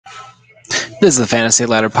This is the Fantasy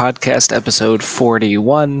Ladder Podcast, episode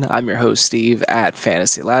 41. I'm your host, Steve, at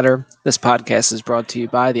Fantasy Ladder. This podcast is brought to you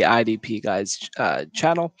by the IDP Guys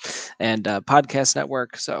channel and podcast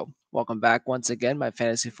network. So, welcome back once again, my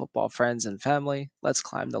fantasy football friends and family. Let's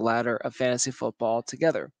climb the ladder of fantasy football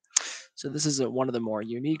together. So this is one of the more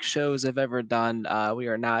unique shows I've ever done. We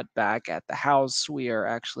are not back at the house. We are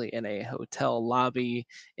actually in a hotel lobby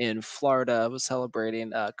in Florida. I was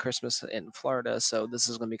celebrating Christmas in Florida, so this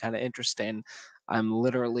is going to be kind of interesting. I'm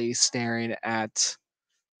literally staring at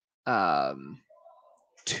um,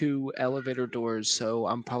 two elevator doors, so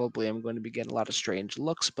I'm going to be getting a lot of strange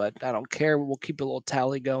looks, but I don't care. We'll keep a little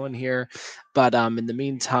tally going here. But in the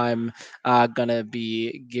meantime, gonna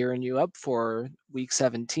be gearing you up for week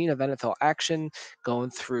 17 of NFL action,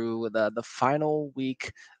 going through the final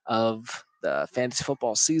week of the fantasy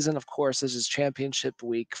football season. Of course, this is championship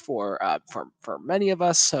week for many of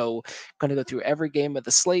us, so gonna go through every game of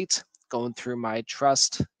the slate, going through my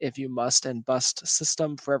trust, if you must, and bust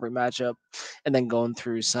system for every matchup, and then going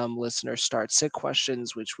through some listener start sit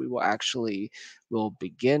questions, which we will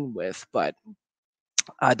begin with. But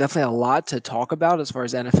definitely a lot to talk about as far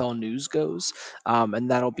as NFL news goes,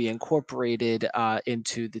 and that'll be incorporated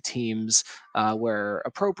into the teams where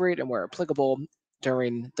appropriate and where applicable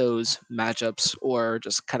during those matchups, or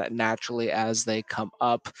just kind of naturally as they come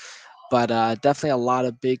up. But definitely a lot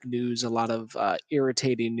of big news, a lot of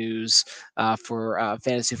irritating news for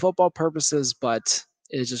fantasy football purposes, but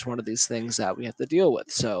it's just one of these things that we have to deal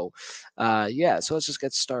with. So, yeah, so let's just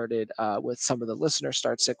get started with some of the listener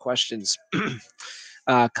start sit questions.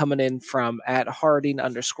 Coming in from at Harding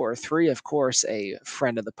underscore three, of course, a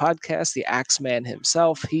friend of the podcast, the Axeman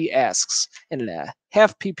himself. He asks in a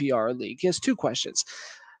half PPR league. He has two questions.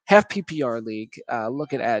 Half PPR league,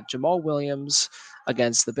 looking at Jamal Williams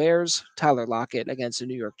against the Bears, Tyler Lockett against the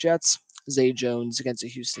New York Jets, Zay Jones against the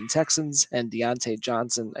Houston Texans, and Deontay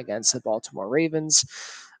Johnson against the Baltimore Ravens.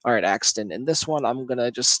 All right, Axton. In this one, I'm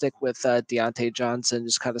gonna just stick with Deontay Johnson.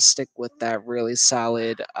 Just kind of stick with that really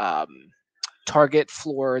solid target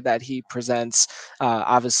floor that he presents.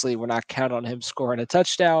 Obviously, we're not counting on him scoring a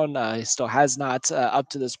touchdown. He still has not up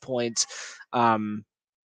to this point. Um,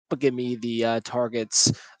 but give me the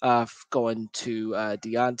targets going to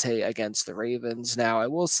Deontay against the Ravens. Now, I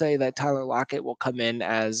will say that Tyler Lockett will come in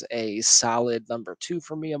as a solid number two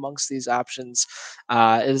for me amongst these options.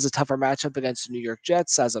 It is a tougher matchup against the New York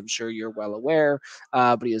Jets, as I'm sure you're well aware,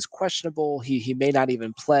 but he is questionable. He may not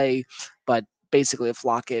even play, but basically, if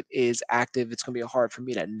Lockett is active, it's going to be hard for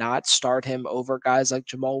me to not start him over guys like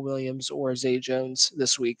Jamal Williams or Zay Jones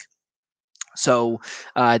this week. So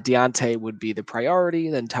Deontay would be the priority.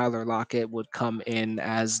 Then Tyler Lockett would come in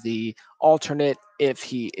as the alternate if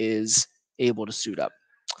he is able to suit up.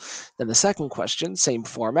 Then the second question, same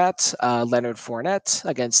format. Leonard Fournette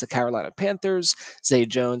against the Carolina Panthers. Zay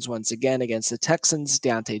Jones once again against the Texans.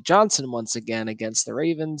 Deontay Johnson once again against the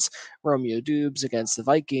Ravens. Romeo Dubes against the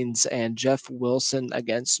Vikings. And Jeff Wilson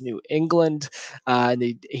against New England. And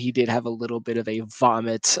he did have a little bit of a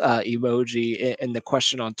vomit emoji in the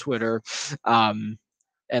question on Twitter. And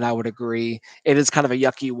I would agree. It is kind of a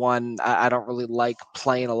yucky one. I don't really like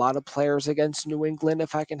playing a lot of players against New England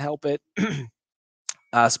if I can help it.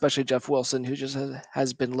 Especially Jeff Wilson, who just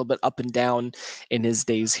has been a little bit up and down in his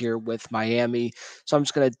days here with Miami. So I'm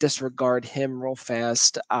just going to disregard him real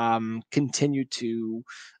fast. Continue to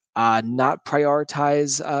not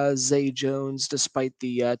prioritize Zay Jones despite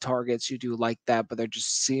the targets. You do like that, but there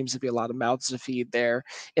just seems to be a lot of mouths to feed there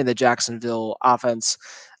in the Jacksonville offense.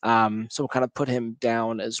 So we'll kind of put him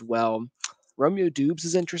down as well. Romeo Dubes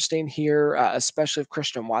is interesting here, especially if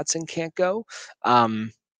Christian Watson can't go.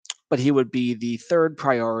 But he would be the third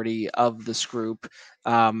priority of this group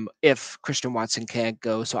if Christian Watson can't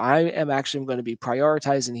go. So I am actually going to be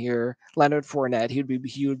prioritizing here Leonard Fournette.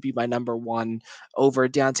 He would be my number one over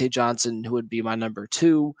Deontay Johnson, who would be my number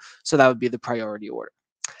two. So that would be the priority order.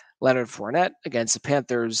 Leonard Fournette against the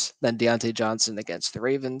Panthers, then Deontay Johnson against the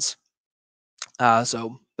Ravens.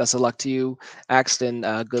 So best of luck to you, Axton.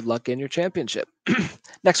 Good luck in your championship.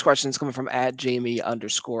 Next question is coming from at Jamie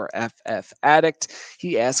underscore FF Addict.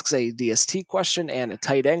 He asks a DST question and a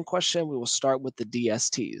tight end question. We will start with the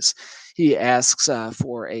DSTs. He asks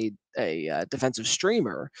for a defensive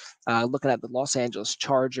streamer looking at the Los Angeles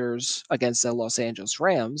Chargers against the Los Angeles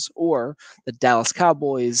Rams or the Dallas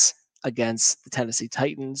Cowboys against the Tennessee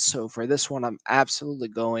Titans. So for this one, I'm absolutely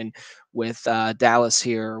going with Dallas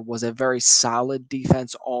here. Was a very solid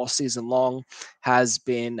defense all season long, has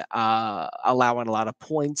been allowing a lot of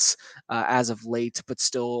points as of late, but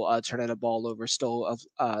still turning the ball over, still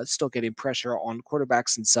getting pressure on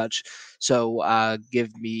quarterbacks and such. So give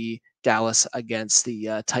me Dallas against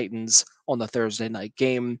the Titans on the Thursday night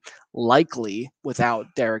game, likely without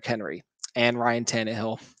Derrick Henry and Ryan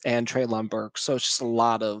Tannehill and Treylon Burks. So it's just a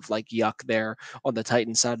lot of like yuck there on the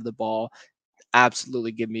Titans side of the ball.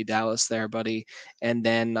 Absolutely give me Dallas there, buddy. And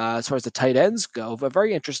then as far as the tight ends go, a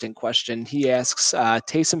very interesting question. He asks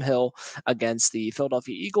Taysom Hill against the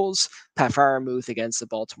Philadelphia Eagles, Pat Freiermuth against the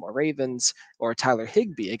Baltimore Ravens, or Tyler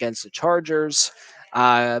Higbee against the Chargers.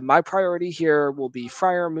 My priority here will be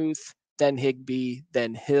Freiermuth, then Higbee,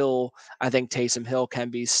 then Hill. I think Taysom Hill can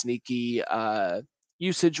be sneaky.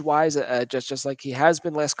 Usage wise, just like he has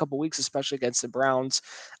been last couple weeks, especially against the Browns.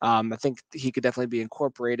 I think he could definitely be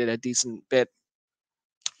incorporated a decent bit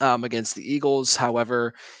against the Eagles.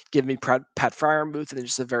 However, give me Pat Freiermuth and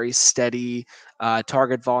just a very steady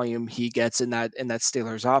target volume he gets in that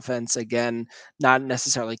Steelers offense. Again, not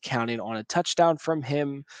necessarily counting on a touchdown from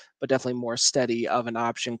him, but definitely more steady of an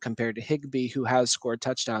option compared to Higbee, who has scored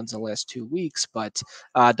touchdowns in the last 2 weeks, but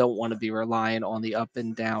don't want to be relying on the up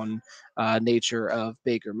and down nature of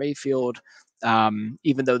Baker Mayfield.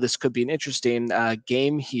 Even though this could be an interesting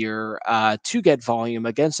game here to get volume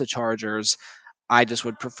against the Chargers, I just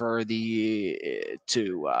would prefer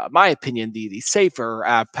to my opinion, the safer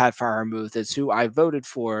Pat Freiermuth is who I voted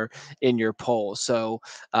for in your poll. So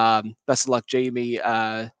best of luck, Jamie.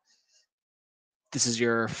 This is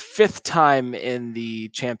your fifth time in the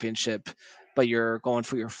championship, but you're going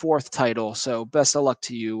for your fourth title. So best of luck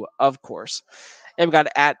to you, of course. And we got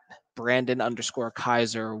at Brandon underscore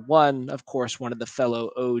Kaiser one, of course, one of the fellow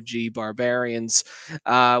OG barbarians.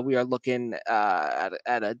 We are looking at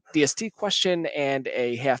a DST question and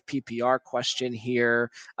a half PPR question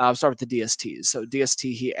here. I'll start with the DSTs. So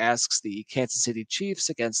DST, he asks the Kansas City Chiefs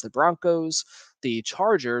against the Broncos, the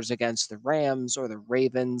Chargers against the Rams, or the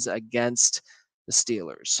Ravens against the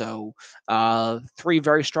Steelers. So three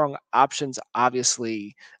very strong options,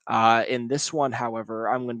 obviously. In this one, however,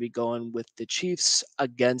 I'm going to be going with the Chiefs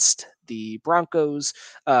against the Broncos.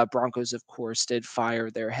 Broncos, of course, did fire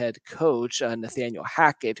their head coach, Nathaniel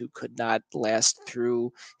Hackett, who could not last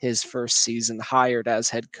through his first season hired as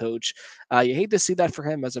head coach. You hate to see that for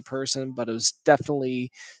him as a person, but it was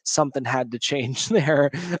definitely something had to change there.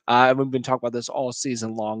 We've been talking about this all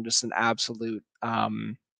season long, just an absolute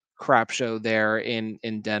crap show there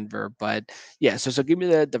in Denver. But yeah, so give me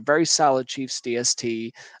the very solid Chiefs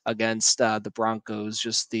DST against the Broncos.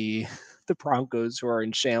 Just the the Broncos who are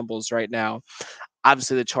in shambles right now.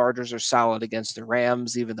 Obviously, the Chargers are solid against the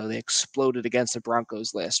Rams, even though they exploded against the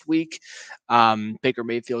Broncos last week. Baker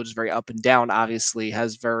Mayfield is very up and down. Obviously,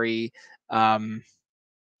 has very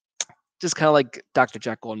just kind of like Dr.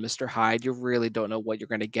 Jekyll and Mr. Hyde. You really don't know what you're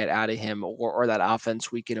going to get out of him or that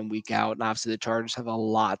offense week in and week out. And obviously, the Chargers have a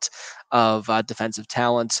lot of defensive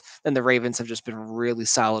talent, and the Ravens have just been really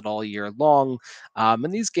solid all year long.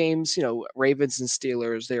 In these games, Ravens and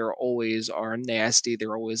Steelers, they are nasty.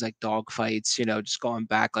 They're always like dog fights. Just going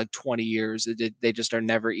back like 20 years, they just are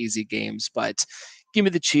never easy games. But give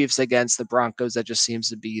me the Chiefs against the Broncos. That just seems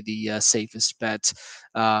to be the safest bet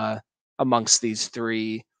amongst these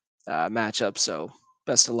three matchup. So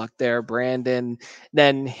best of luck there, Brandon.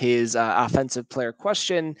 Then his offensive player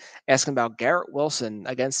question asking about Garrett Wilson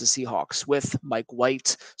against the Seahawks with Mike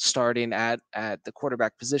White starting at the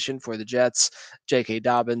quarterback position for the Jets, J.K.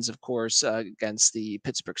 Dobbins, of course, against the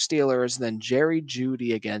Pittsburgh Steelers, and then Jerry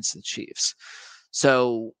Jeudy against the Chiefs.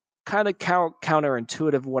 So kind of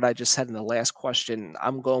counterintuitive what I just said in the last question.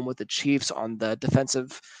 I'm going with the Chiefs on the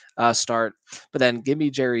defensive start, but then give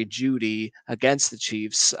me Jerry Jeudy against the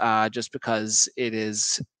Chiefs just because it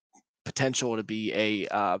is potential to be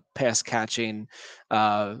a pass catching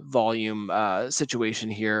volume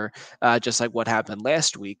situation here, just like what happened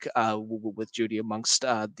last week with Jeudy amongst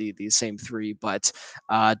the same three. But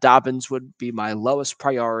Dobbins would be my lowest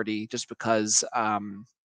priority just because.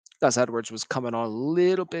 Gus Edwards was coming on a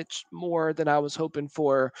little bit more than I was hoping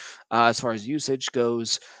for as far as usage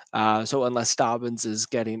goes. So unless Dobbins is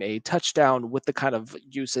getting a touchdown with the kind of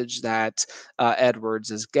usage that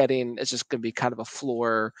Edwards is getting, it's just going to be kind of a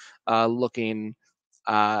floor looking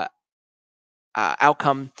uh,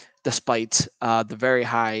 outcome, despite the very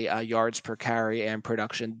high yards per carry and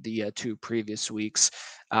production the 2 previous weeks.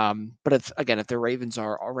 But if the Ravens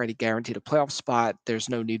are already guaranteed a playoff spot, there's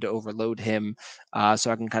no need to overload him. So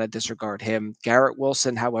I can kind of disregard him. Garrett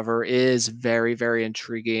Wilson, however, is very, very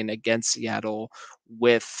intriguing against Seattle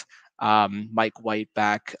with Mike White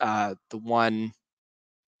back. The one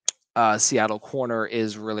Seattle corner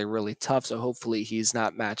is really, really tough. So hopefully he's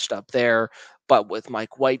not matched up there. But with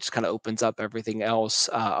Mike White, just kind of opens up everything else.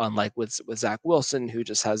 Unlike with Zach Wilson, who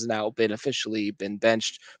just has now been officially been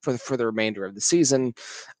benched for the remainder of the season.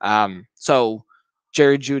 So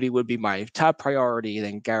Jerry Jeudy would be my top priority.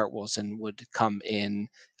 Then Garrett Wilson would come in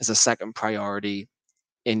as a second priority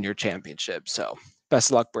in your championship. So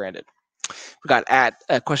best of luck, Brandon. We got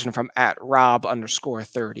a question from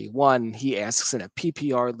 @Rob_31. He asks, in a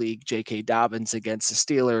PPR league, J.K. Dobbins against the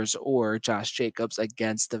Steelers or Josh Jacobs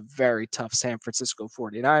against the very tough San Francisco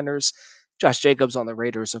 49ers. Josh Jacobs on the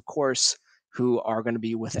Raiders, of course, who are going to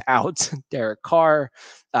be without Derek Carr.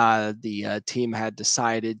 The team had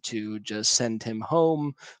decided to just send him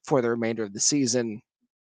home for the remainder of the season,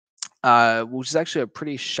 which is actually a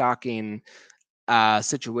pretty shocking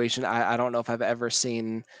situation. I don't know if I've ever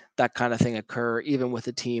seen that kind of thing occur, even with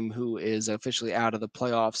a team who is officially out of the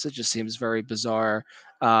playoffs. It just seems very bizarre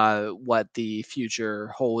what the future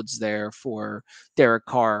holds there for Derek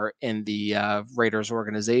Carr in the Raiders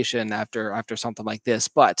organization after something like this.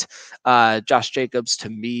 But Josh Jacobs, to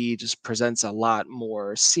me, just presents a lot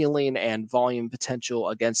more ceiling and volume potential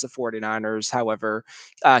against the 49ers. However,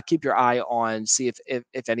 keep your eye on, see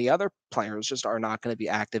if any other players just are not going to be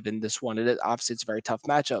active in this one. Obviously it's a very tough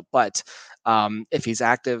matchup, but if he's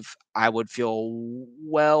active, I would feel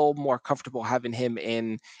well more comfortable having him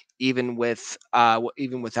in, even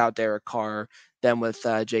without Derek Carr, than with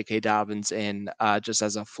J.K. Dobbins in. Just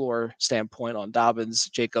as a floor standpoint on Dobbins,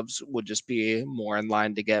 Jacobs would just be more in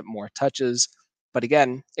line to get more touches. But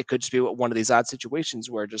again, it could just be one of these odd situations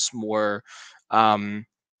where just more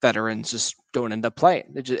veterans just don't end up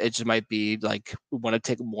playing. It just might be like we want to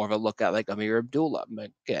take more of a look at like Amir Abdullah,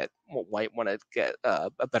 might want to get a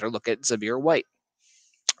better look at Zamir White.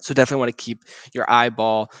 So definitely want to keep your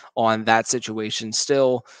eyeball on that situation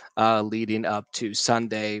still leading up to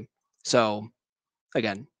Sunday. So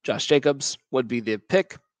again, Josh Jacobs would be the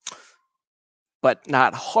pick, but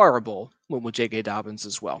not horrible with J.K. Dobbins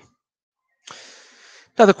as well.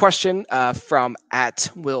 Another question from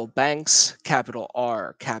 @Will Banks, capital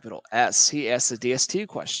R, capital S. He asked a DST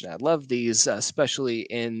question. I love these, especially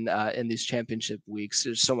in these championship weeks.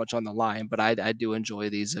 There's so much on the line, but I do enjoy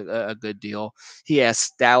these a good deal. He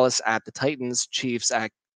asked Dallas at the Titans, Chiefs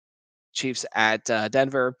at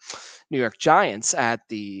Denver, New York Giants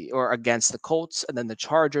against the Colts, and then the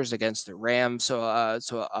Chargers against the Rams. So a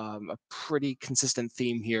pretty consistent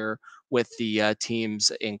theme here with the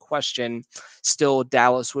teams in question. Still,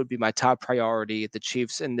 Dallas would be my top priority. The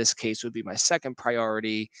Chiefs in this case would be my second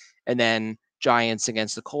priority, and then Giants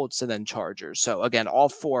against the Colts, and then Chargers. So again, all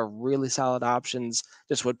four really solid options.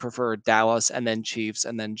 Just would prefer Dallas, and then Chiefs,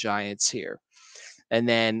 and then Giants here. And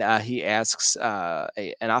then he asks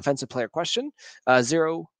an offensive player question,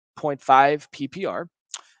 0.5 PPR.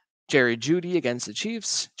 Jerry Jeudy against the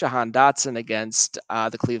Chiefs, Jahan Dotson against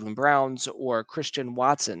the Cleveland Browns, or Christian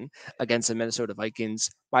Watson against the Minnesota Vikings.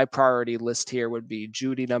 My priority list here would be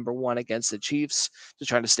Jeudy #1 against the Chiefs, just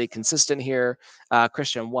trying to stay consistent here.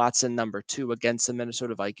 Christian Watson #2 against the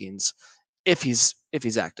Minnesota Vikings, if he's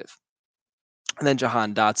active. And then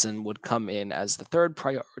Jahan Dotson would come in as the third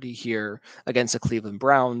priority here against the Cleveland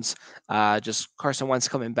Browns. Just Carson Wentz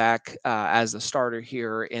coming back as the starter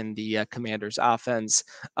here in the Commanders offense.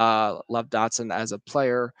 Love Dotson as a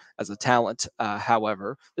player, as a talent.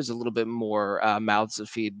 However, there's a little bit more mouths to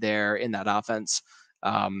feed there in that offense.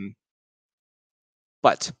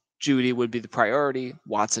 But Jeudy would be the priority,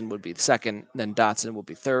 Watson would be the second, then Dotson would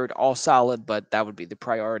be third. All solid, but that would be the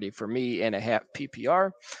priority for me in a half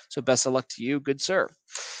PPR. So best of luck to you, good sir.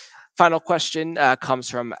 Final question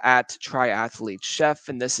comes from @Triathlete Chef,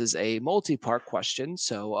 and this is a multi-part question.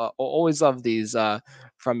 So always love these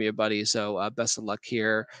from you, buddy. So best of luck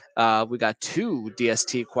here. We got 2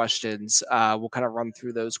 DST questions. We'll kind of run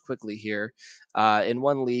through those quickly here. In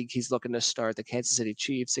one league, he's looking to start the Kansas City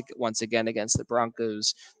Chiefs once again against the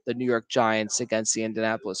Broncos, the New York Giants against the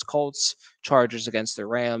Indianapolis Colts, Chargers against the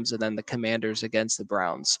Rams, and then the Commanders against the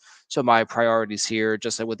Browns. So my priorities here,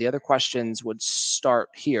 just like with the other questions, would start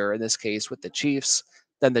here, in this case with the Chiefs,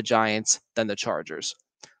 then the Giants, then the Chargers.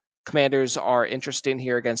 Commanders are interesting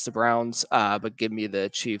here against the Browns, but give me the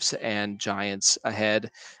Chiefs and Giants ahead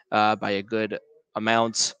by a good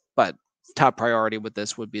amount. But top priority with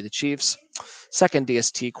this would be the Chiefs. Second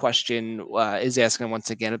DST question is asking once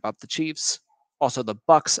again about the Chiefs. Also the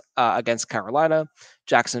Bucks against Carolina,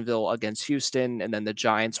 Jacksonville against Houston, and then the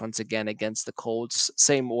Giants once again against the Colts.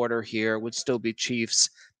 Same order here, would still be Chiefs,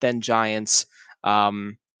 then Giants.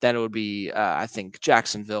 Then it would be I think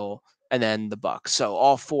Jacksonville, and then the Bucks. So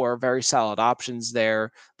all 4 very solid options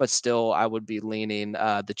there, but still I would be leaning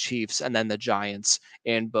the Chiefs and then the Giants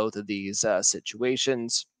in both of these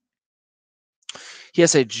situations. He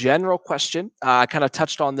has a general question. I kind of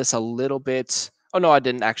touched on this a little bit. Oh no, I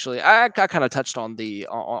didn't actually. I kind of touched on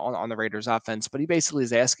on the Raiders offense, but he basically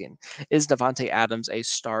is asking, is Davante Adams a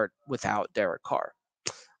start without Derek Carr?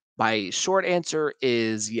 My short answer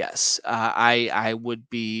is yes. I would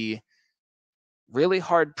be really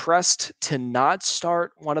hard pressed to not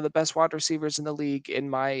start one of the best wide receivers in the league in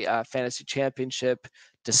my fantasy championship,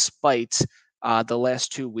 despite the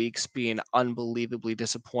last 2 weeks being unbelievably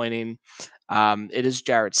disappointing. It is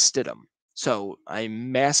Jarrett Stidham. So a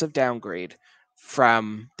massive downgrade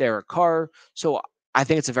from Derek Carr. So I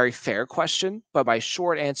think it's a very fair question, but my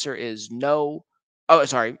short answer is no. Oh,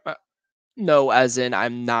 sorry. No, as in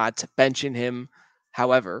I'm not benching him.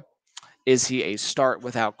 However, is he a start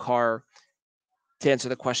without Carr? To answer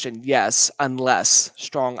the question, yes, unless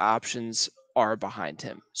strong options are behind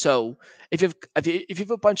him. So if you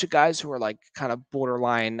have a bunch of guys who are like kind of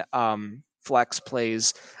borderline flex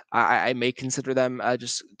plays, I may consider them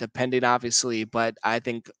just depending, obviously. But I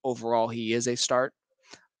think overall he is a start,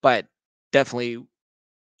 but definitely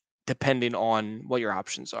depending on what your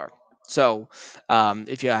options are. So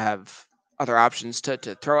if you have other options to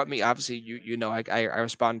throw at me, obviously I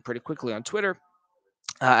respond pretty quickly on Twitter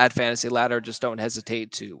at Fantasy Ladder. Just don't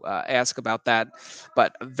hesitate to ask about that.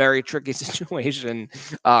 But a very tricky situation,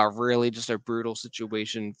 really just a brutal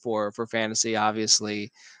situation for fantasy,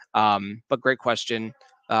 obviously. But great question.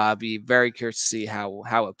 Be very curious to see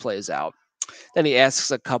how it plays out. Then he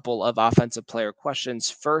asks a couple of offensive player questions.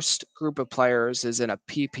 First group of players is in a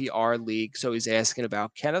PPR league, so he's asking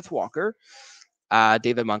about Kenneth Walker,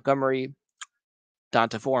 David Montgomery,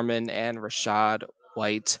 Donta Foreman, and Rashad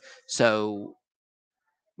White. So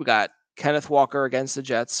we got Kenneth Walker against the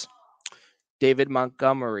Jets, David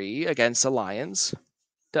Montgomery against the Lions,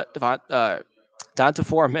 Donta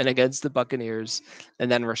Foreman against the Buccaneers,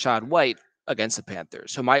 and then Rashad White against the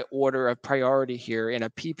Panthers. So my order of priority here in a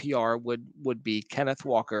PPR would be Kenneth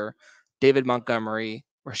Walker, David Montgomery,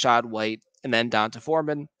 Rashad White, and then Donta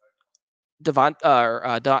Foreman. Devon,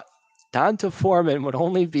 Donta Foreman would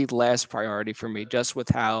only be last priority for me, just with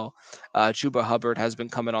how Chuba Hubbard has been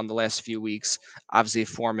coming on the last few weeks. Obviously,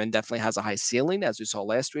 Foreman definitely has a high ceiling, as we saw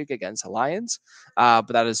last week against the Lions. But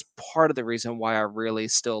that is part of the reason why I really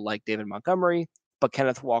still like David Montgomery. But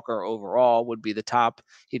Kenneth Walker overall would be the top.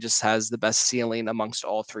 He just has the best ceiling amongst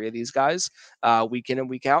all three of these guys, week in and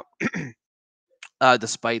week out.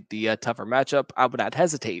 Despite the tougher matchup, I would not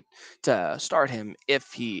hesitate to start him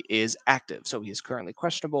if he is active. So he is currently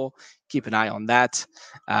questionable. Keep an eye on that.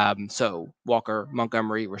 So Walker,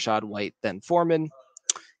 Montgomery, Rashad White, then Foreman.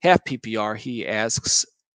 Half PPR, he asks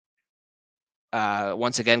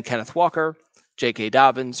once again Kenneth Walker, J.K.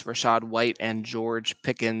 Dobbins, Rashad White, and George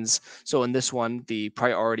Pickens. So in this one, the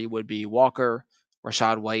priority would be Walker,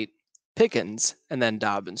 Rashad White, Pickens, and then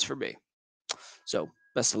Dobbins for me. So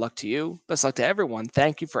best of luck to you. Best of luck to everyone.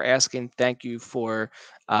 Thank you for asking. Thank you for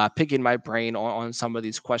picking my brain on some of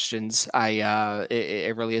these questions.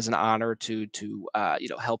 It really is an honor to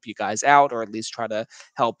help you guys out, or at least try to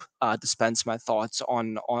help dispense my thoughts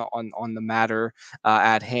on the matter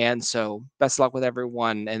at hand. So best of luck with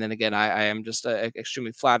everyone. And then again, I am just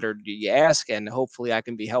extremely flattered you ask, and hopefully I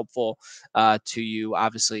can be helpful to you.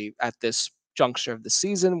 Obviously, at this juncture of the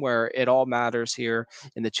season where it all matters here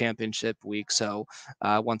in the championship week. So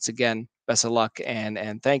once again, best of luck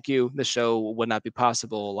and thank you. The show would not be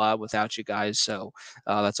possible without you guys. So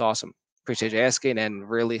that's awesome. Appreciate you asking, and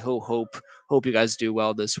really hope you guys do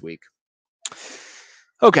well this week.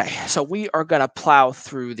 Okay, so we are going to plow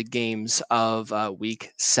through the games of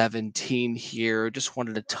week 17 here. Just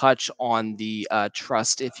wanted to touch on the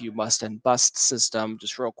trust if you must and bust system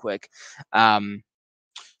just real quick.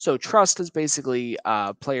 So trust is basically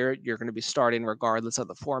a player you're going to be starting regardless of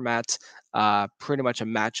the format, pretty much a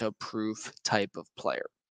matchup proof type of player.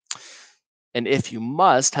 And if you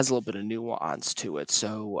must has a little bit of nuance to it.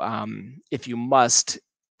 So if you must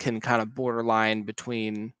can kind of borderline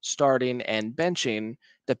between starting and benching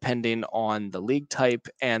depending on the league type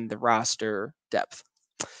and the roster depth.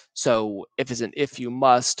 So if you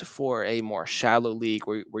must for a more shallow league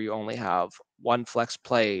where you only have one flex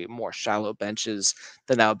play, more shallow benches,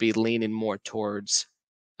 then I would be leaning more towards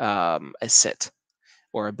a sit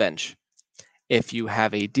or a bench. If you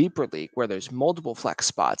have a deeper league where there's multiple flex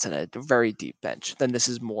spots and a very deep bench, then this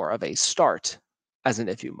is more of a start, as an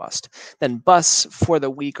if you must. Then busts for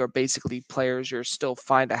the week are basically players you're still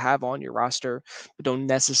fine to have on your roster, but don't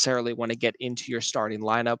necessarily want to get into your starting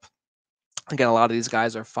lineup. Again, a lot of these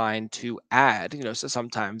guys are fine to add, so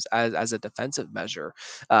sometimes as a defensive measure,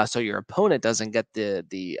 so your opponent doesn't get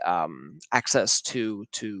the access to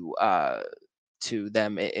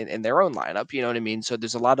them in their own lineup. You know what I mean? So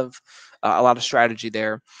there's a lot of strategy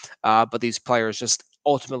there, but these players just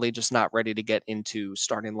ultimately just not ready to get into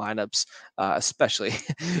starting lineups, especially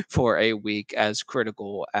for a week as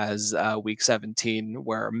critical as week 17,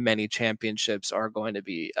 where many championships are going to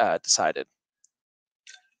be decided.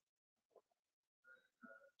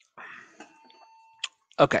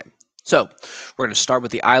 Okay, so we're going to start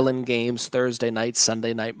with the island games: Thursday night,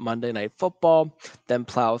 Sunday night, Monday night football, then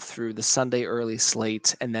plow through the Sunday early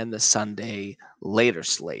slate and then the Sunday later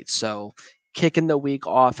slate. So kicking the week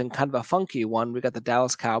off in kind of a funky one, we got the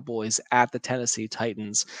Dallas Cowboys at the Tennessee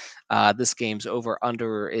Titans. This game's over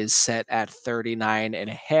under is set at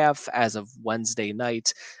 39.5 as of Wednesday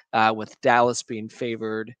night, with Dallas being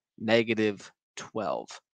favored -12.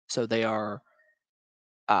 So they are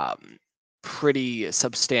um, pretty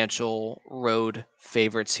substantial road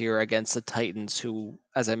favorites here against the Titans, who,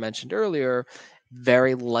 as I mentioned earlier,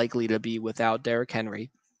 very likely to be without Derrick Henry,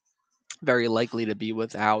 very likely to be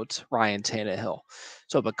without Ryan Tannehill.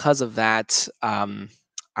 So because of that,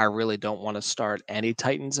 I really don't want to start any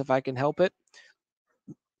Titans if I can help it.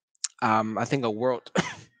 I think a world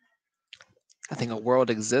I think a world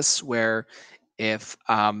exists where if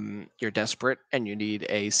you're desperate and you need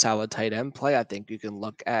a solid tight end play, I think you can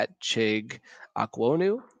look at Chig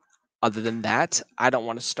Akwonu. Other than that, I don't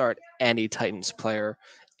want to start any Titans player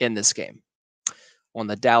in this game. On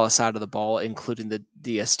the Dallas side of the ball, including the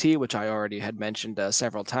DST, which I already had mentioned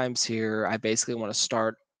several times here, I basically want to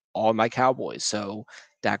start all my Cowboys. So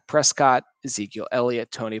Dak Prescott, Ezekiel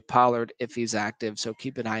Elliott, Tony Pollard, if he's active. So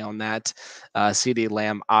keep an eye on that. CD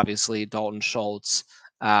Lamb, obviously, Dalton Schultz,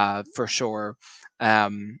 for sure.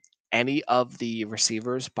 Um, any of the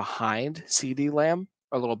receivers behind CD Lamb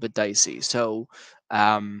are a little bit dicey. So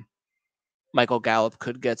um, Michael Gallup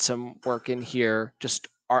could get some work in here. Just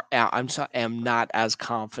am not as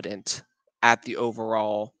confident at the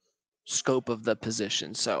overall scope of the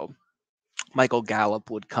position. So Michael Gallup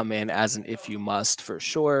would come in as an if you must for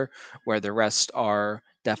sure, where the rest are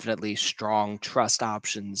definitely strong trust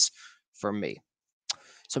options for me.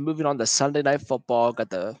 So moving on to Sunday Night Football, got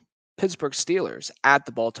the Pittsburgh Steelers at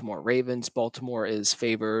the Baltimore Ravens. Baltimore is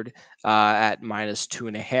favored at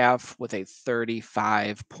 -2.5 with a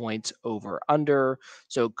 35 points over under.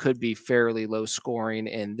 So it could be fairly low scoring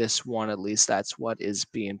in this one. At least that's what is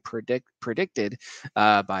being predicted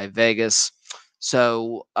by Vegas.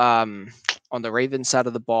 So on the Ravens side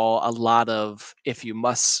of the ball, a lot of if you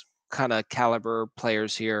must kind of caliber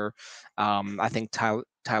players here. I think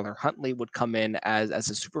Tyler Huntley would come in as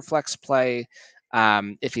a super flex play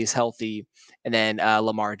if he's healthy. And then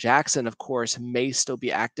Lamar Jackson, of course, may still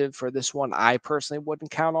be active for this one. I personally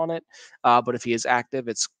wouldn't count on it. But if he is active,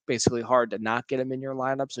 it's basically hard to not get him in your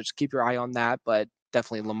lineup. So just keep your eye on that. But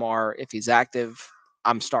definitely Lamar, if he's active,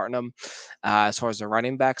 I'm starting him. As far as the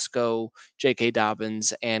running backs go, J.K.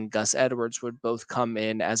 Dobbins and Gus Edwards would both come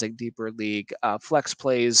in as a deeper league flex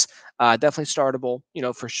plays. Definitely startable,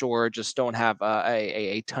 for sure. Just don't have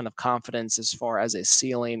a ton of confidence as far as a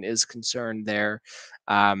ceiling is concerned there.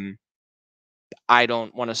 I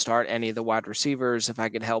don't want to start any of the wide receivers if I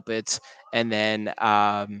could help it. And then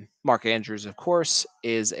Mark Andrews, of course,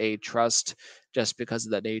 is a trust just because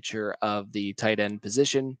of the nature of the tight end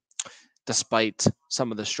position, despite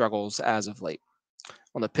some of the struggles as of late.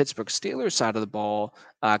 On the Pittsburgh Steelers side of the ball,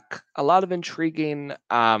 a lot of intriguing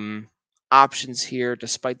options here,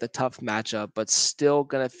 despite the tough matchup, but still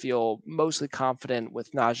going to feel mostly confident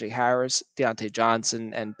with Najee Harris, Deontay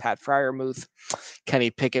Johnson, and Pat Fryermuth. Kenny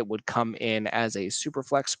Pickett would come in as a super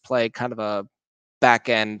flex play, kind of a back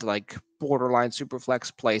end, like borderline super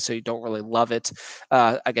flex play, so you don't really love it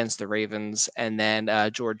against the Ravens. And then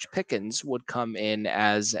George Pickens would come in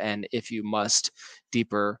as an if you must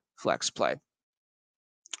deeper flex play.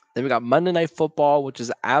 Then we got Monday Night Football, which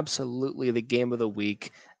is absolutely the game of the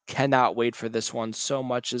week. Cannot wait for this one. So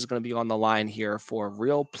much is going to be on the line here for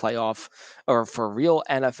real playoff or for real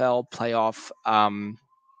NFL playoff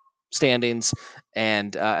standings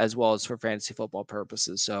and as well as for fantasy football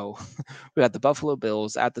purposes. So we got the Buffalo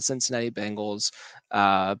Bills at the Cincinnati Bengals.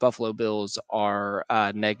 Buffalo Bills are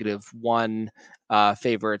 -1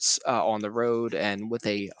 favorites on the road, and with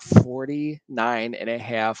a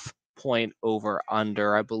 49.5 point over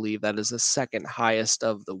under. I believe that is the second highest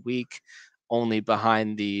of the week, only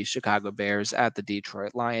behind the Chicago Bears at the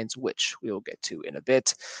Detroit Lions, which we will get to in a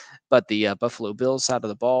bit. But the Buffalo Bills side of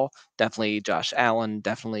the ball, definitely Josh Allen,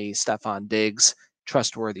 definitely Stephon Diggs,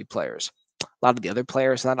 trustworthy players. A lot of the other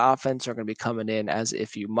players in that offense are going to be coming in as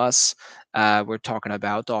if you must. We're talking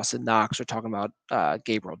about Dawson Knox. We're talking about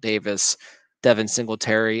Gabriel Davis, Devin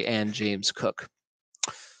Singletary, and James Cook.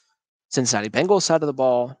 Cincinnati Bengals side of the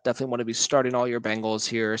ball, definitely want to be starting all your Bengals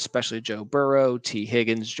here, especially Joe Burrow, T.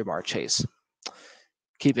 Higgins, Jamar Chase.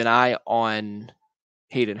 Keep an eye on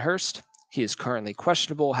Hayden Hurst. He is currently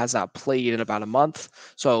questionable, has not played in about a month.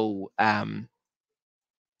 So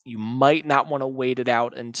you might not want to wait it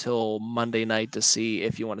out until Monday night to see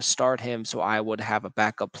if you want to start him. So I would have a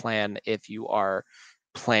backup plan if you are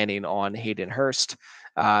planning on Hayden Hurst.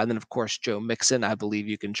 And then, of course, Joe Mixon, I believe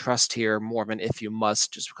you can trust here more of an if you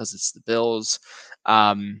must, just because it's the Bills.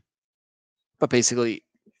 But basically,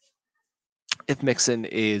 if Mixon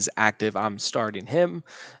is active, I'm starting him.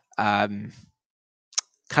 Um,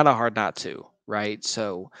 Kind of hard not to, right?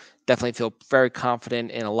 So definitely feel very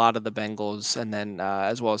confident in a lot of the Bengals, and then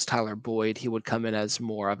as well as Tyler Boyd, he would come in as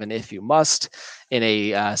more of an if you must in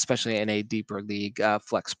a especially in a deeper league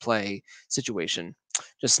flex play situation.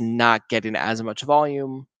 Just not getting as much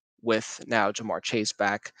volume with now Jamar Chase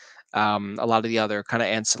back. A lot of the other kind of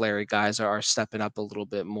ancillary guys are stepping up a little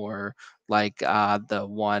bit more, like the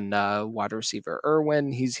one wide receiver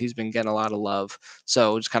Irwin. He's been getting a lot of love,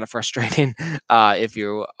 so it's kind of frustrating if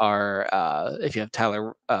you are if you have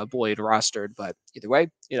Tyler Boyd rostered. But either way,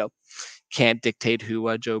 can't dictate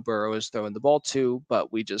who Joe Burrow is throwing the ball to,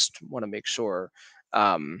 but we just want to make sure.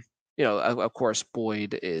 Of course,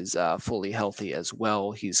 Boyd is fully healthy as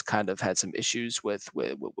well. He's kind of had some issues with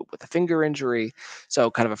a finger injury, so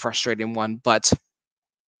kind of a frustrating one. But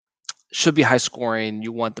should be high scoring.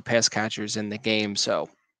 You want the pass catchers in the game, so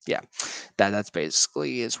yeah, that's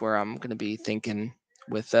basically is where I'm going to be thinking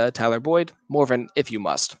with Tyler Boyd. More of an if you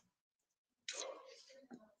must.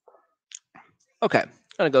 Okay.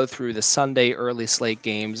 I'm going to go through the Sunday early slate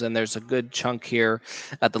games, and there's a good chunk here.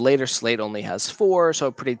 The later slate only has four,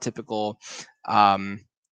 so pretty typical um,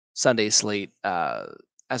 Sunday slate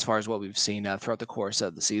as far as what we've seen throughout the course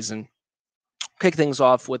of the season. Kick things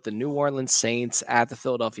off with the New Orleans Saints at the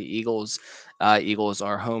Philadelphia Eagles. Eagles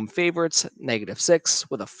are home favorites, -6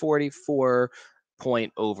 with a 44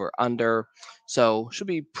 point over under. So should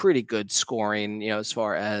be pretty good scoring, as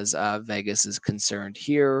far as Vegas is concerned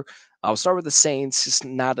here. I'll start with the Saints, just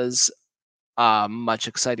not as much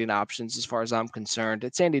exciting options as far as I'm concerned.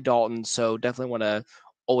 It's Andy Dalton, so definitely want to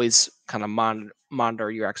always kind of monitor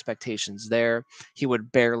your expectations there. He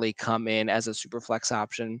would barely come in as a super flex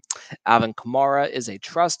option. Alvin Kamara is a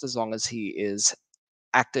trust as long as he is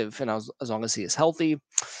active and as long as he is healthy.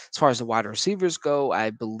 As far as the wide receivers go, I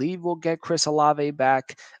believe we'll get Chris Olave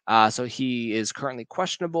back. So he is currently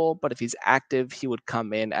questionable, but if he's active, he would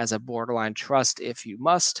come in as a borderline trust if you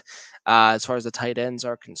must. As far as the tight ends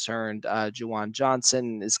are concerned, Juwan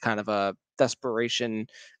Johnson is kind of a desperation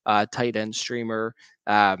tight end streamer,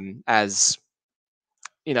 as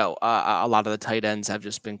a lot of the tight ends have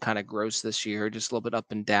just been kind of gross this year, just a little bit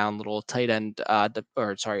up and down, little tight end,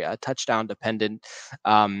 touchdown dependent.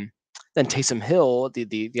 Um, then Taysom Hill,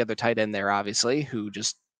 the other tight end there, obviously, who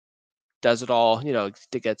just does it all,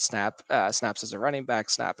 to get snaps as a running back,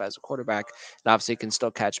 snap as a quarterback, and obviously can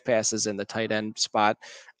still catch passes in the tight end spot.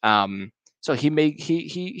 Um, so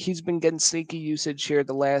he's been getting sneaky usage here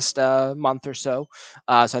the last month or so.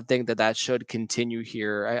 So I think that should continue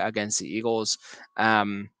here against the Eagles.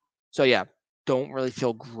 So yeah, don't really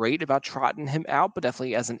feel great about trotting him out, but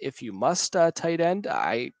definitely as an if you must tight end,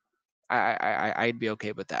 I'd be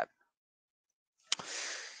okay with that.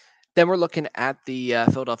 Then we're looking at the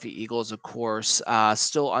Philadelphia Eagles, of course.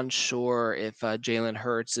 Still unsure if Jalen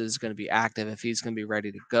Hurts is going to be active, if he's going to be ready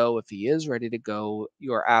to go. If he is ready to go,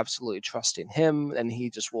 you are absolutely trusting him, and he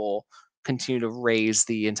just will continue to raise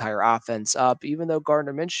the entire offense up. Even though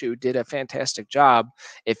Gardner Minshew did a fantastic job,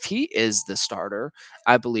 if he is the starter,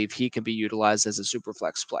 I believe he can be utilized as a super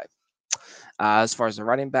flex play. As far as the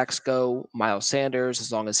running backs go, Miles Sanders,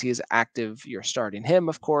 as long as he is active, you're starting him,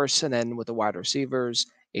 of course. And then with the wide receivers,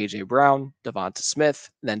 AJ Brown, Devonta Smith,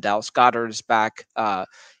 and then Dallas Goddard is back.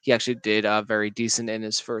 He actually did very decent in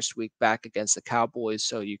his first week back against the Cowboys,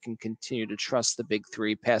 so you can continue to trust the big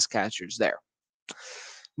three pass catchers there.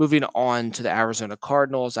 Moving on to the Arizona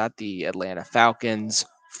Cardinals at the Atlanta Falcons,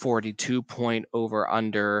 42 point over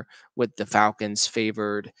under with the Falcons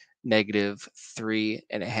favored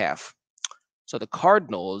 -3.5. So the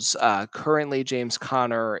Cardinals, currently James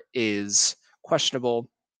Conner is questionable.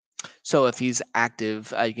 So if he's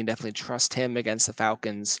active, you can definitely trust him against the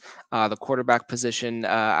Falcons. The quarterback position,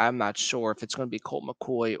 I'm not sure if it's going to be Colt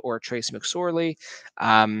McCoy or Trace McSorley.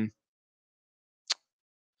 Um,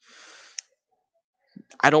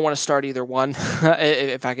 I don't want to start either one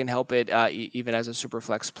if I can help it, even as a super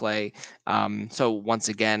flex play. So once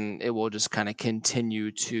again, it will just kind of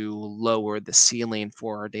continue to lower the ceiling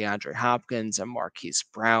for DeAndre Hopkins and Marquise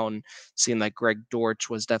Brown. Seemed like Greg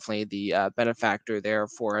Dortch was definitely the benefactor there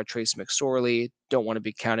for Trace McSorley. Don't want to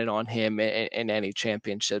be counted on him in any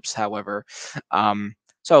championships, however.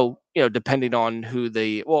 So depending on who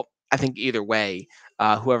the I think either way,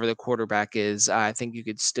 whoever the quarterback is, I think you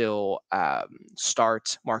could still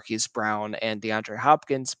start Marquise Brown and DeAndre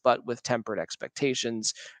Hopkins, but with tempered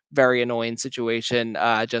expectations. Very annoying situation,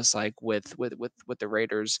 just like with the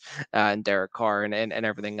Raiders and Derek Carr and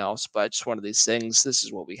everything else. But just one of these things. This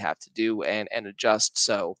is what we have to do and adjust.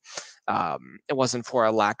 So it wasn't for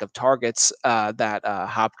a lack of targets that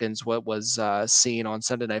Hopkins was seen on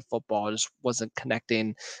Sunday Night Football. Just wasn't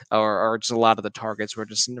connecting, or just a lot of the targets were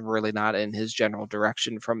just really not in his general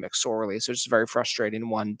direction from McSorley. So it's a very frustrating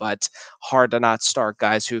one, but hard to not start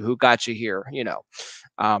guys who got you here.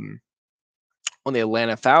 Um, on the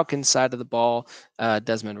Atlanta Falcons side of the ball,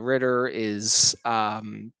 Desmond Ritter is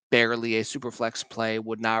barely a super flex play.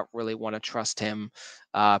 Would not really want to trust him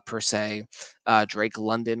per se. Drake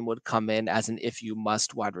London would come in as an if you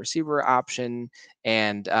must wide receiver option,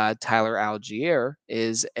 and Tyler Algier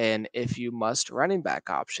is an if you must running back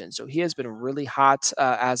option. So he has been really hot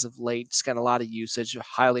as of late. Just got a lot of usage,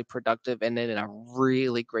 highly productive, and then in a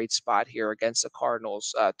really great spot here against the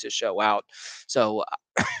Cardinals to show out. So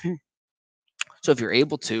so if you're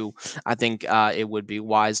able to, I think it would be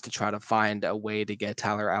wise to try to find a way to get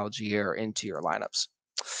Tyler Algier into your lineups.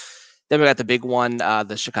 Then we got the big one,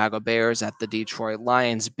 the Chicago Bears at the Detroit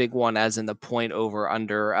Lions. Big one, as in the point over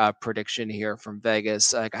under prediction here from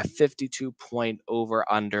Vegas. Like a 52 point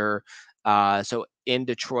over under. So in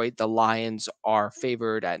Detroit, the Lions are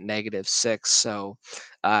favored at -6. So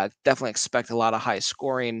definitely expect a lot of high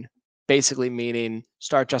scoring. Basically, meaning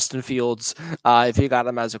start Justin Fields if you got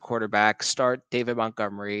him as a quarterback. Start David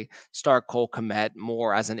Montgomery. Start Cole Kmet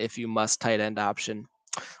more as an if you must tight end option.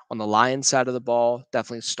 On the Lions side of the ball,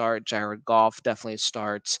 definitely start Jared Goff. Definitely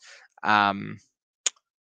start um,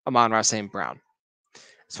 Amon-Ra St. Brown.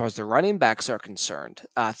 As far as the running backs are concerned,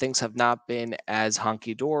 things have not been as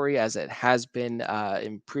hunky dory as it has been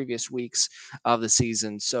in previous weeks of the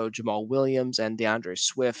season. So Jamal Williams and DeAndre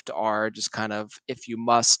Swift are just kind of, if you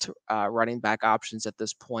must, running back options at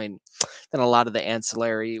this point. Then a lot of the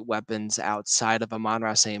ancillary weapons outside of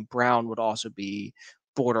Amon-Ra St. Brown would also be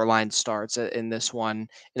borderline starts in this one.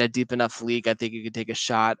 In a deep enough league, I think you could take a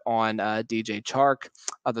shot on DJ Chark.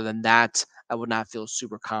 Other than that, I would not feel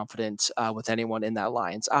super confident with anyone in that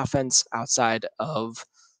Lions offense outside of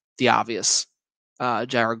the obvious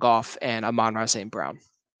Jared Goff and Amon-Ra St. Brown.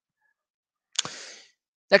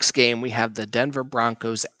 Next game, we have the Denver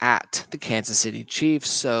Broncos at the Kansas City Chiefs.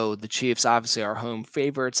 So the Chiefs obviously are home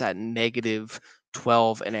favorites at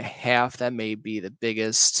 -12.5. That may be the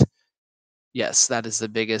biggest. Yes, that is the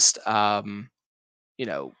biggest, you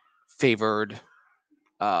know, favored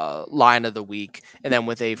line of the week, and then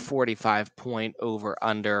with a 45 point over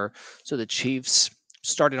under. So the Chiefs,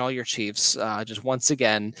 starting all your Chiefs, just once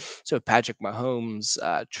again. So Patrick Mahomes,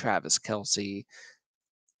 Travis Kelsey,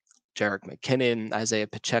 Jarek McKinnon, Isaiah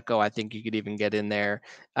Pacheco, I think you could even get in there,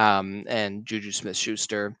 and Juju Smith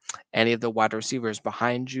Schuster. Any of the wide receivers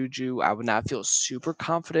behind Juju, I would not feel super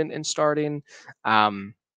confident in starting.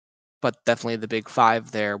 But definitely the big five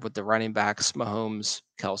there with the running backs, Mahomes,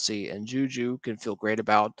 Kelsey, and Juju can feel great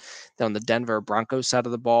about. Then on the Denver Broncos side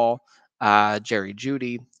of the ball, Jerry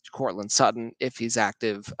Judy, Cortland Sutton, if he's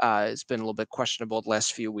active, has been a little bit questionable the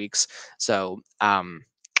last few weeks. So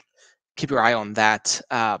keep your eye on that.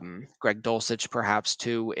 Greg Dulcich, perhaps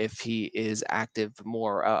too, if he is active,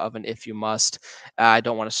 more of an if you must. I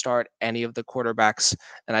don't want to start any of the quarterbacks,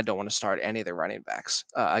 and I don't want to start any of the running backs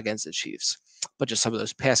against the Chiefs. But just some of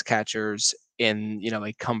those pass catchers in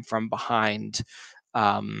a come from behind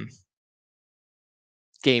um,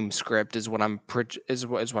 game script is what is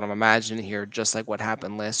what I'm imagining here. Just like what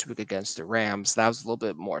happened last week against the Rams, that was a little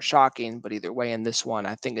bit more shocking. But either way, in this one,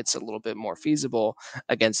 I think it's a little bit more feasible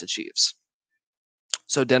against the Chiefs.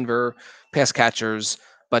 So Denver pass catchers,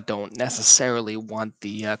 but don't necessarily want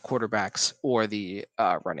the quarterbacks or the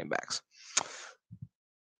running backs.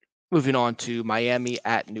 Moving on to Miami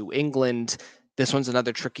at New England. This one's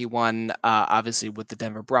another tricky one. Obviously, with the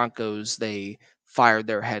Denver Broncos, they fired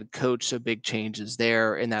their head coach, so big changes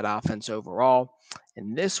there in that offense overall.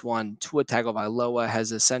 In this one, Tua Tagovailoa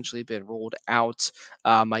has essentially been ruled out.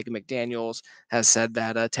 Mike McDaniels has said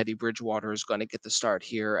that Teddy Bridgewater is going to get the start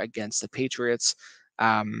here against the Patriots.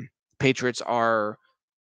 Um, Patriots are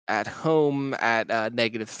at home at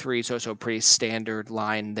 -3, so a pretty standard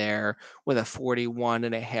line there with a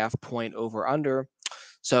 41.5 point over under.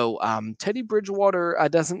 So Teddy Bridgewater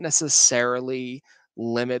doesn't necessarily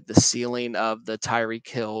limit the ceiling of the Tyreek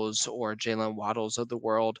Hills or Jalen Waddles of the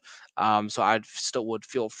world. So I still would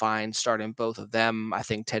feel fine starting both of them. I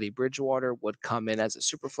think Teddy Bridgewater would come in as a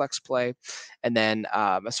super flex play. And then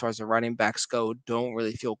as far as the running backs go, don't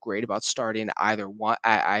really feel great about starting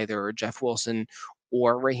either Jeff Wilson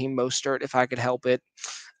or Raheem Mostert if I could help it.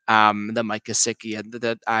 Then Mike Gesicki, and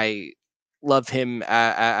that I love him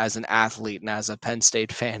as an athlete and as a Penn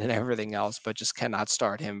State fan and everything else, but just cannot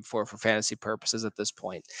start him for fantasy purposes at this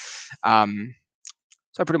point. So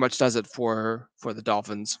that pretty much does it for the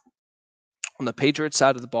Dolphins. On the Patriots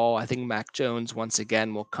side of the ball, I think Mac Jones once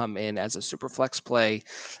again will come in as a super flex play.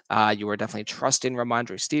 You are definitely trusting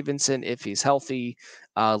Ramondre Stevenson if he's healthy.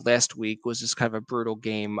 Last week was just kind of a brutal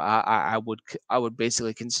game. I would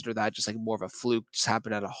basically consider that just like more of a fluke, just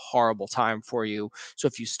happened at a horrible time for you. So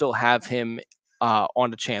if you still have him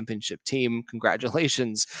on a championship team,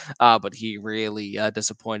 congratulations. But he really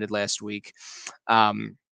disappointed last week.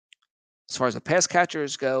 Um, as far as the pass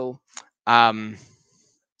catchers go, um,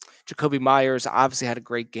 Jacoby Myers obviously had a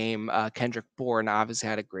great game. Kendrick Bourne obviously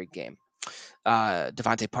had a great game.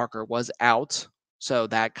 Devontae Parker was out, so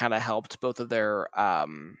that kind of helped both of their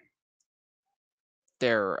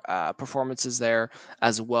performances there,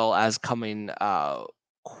 as well as coming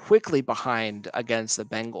quickly behind against the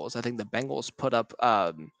Bengals. I think the Bengals put up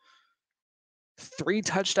 3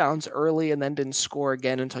 touchdowns early and then didn't score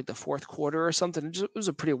again until like the fourth quarter or something. It was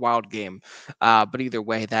a pretty wild game. But either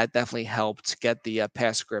way, that definitely helped get the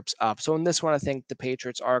pass grips up. So in this one, I think the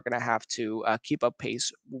Patriots are going to have to keep up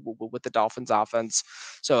pace with the Dolphins offense.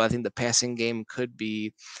 So I think the passing game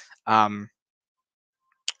um,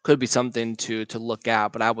 could be something to look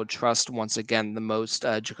at, but I would trust once again the most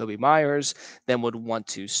Jacoby Myers, then would want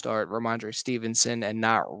to start Ramondre Stevenson and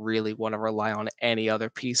not really want to rely on any other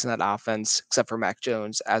piece in that offense except for Mac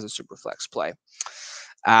Jones as a super flex play.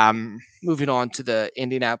 Moving on to the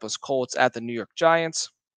Indianapolis Colts at the New York Giants.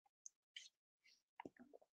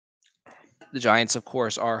 The Giants, of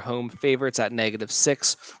course, are home favorites at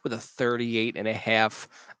 -6 with a 38.5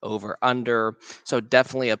 over under. So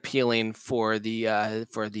definitely appealing for the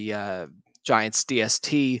Giants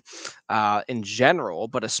DST in general,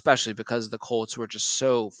 but especially because the Colts were just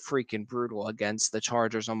so freaking brutal against the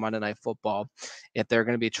Chargers on Monday Night Football. If they're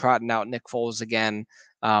going to be trotting out Nick Foles again,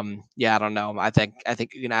 yeah, I don't know. I think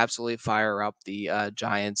you can absolutely fire up the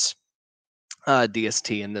Giants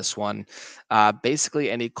DST in this one.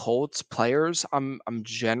 Basically, any Colts players, I'm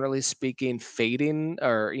generally speaking fading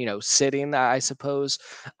or sitting, I suppose,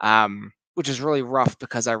 which is really rough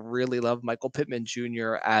because I really love Michael Pittman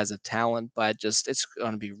Jr. as a talent, but just it's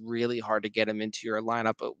going to be really hard to get him into your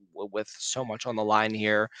lineup with so much on the line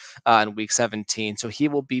here in Week 17. So he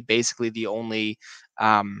will be basically the only.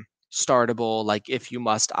 Startable, like if you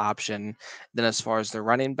must option. Then, as far as the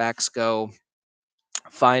running backs go,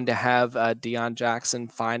 fine to have Deion Jackson,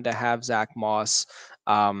 fine to have Zach Moss,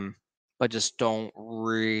 but just don't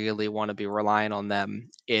really want to be relying on them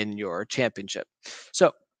in your championship.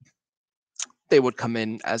 So they would come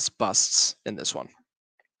in as busts in this one.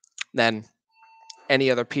 Then any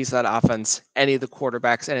other piece of that offense, any of the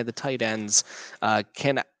quarterbacks, any of the tight ends,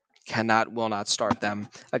 will not start them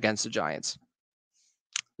against the Giants.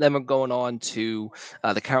 Then we're going on to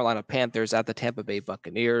the Carolina Panthers at the Tampa Bay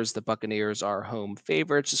Buccaneers. The Buccaneers are home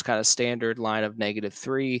favorites, just kind of standard line of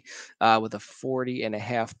 -3 with a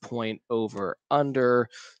 40.5 point over under.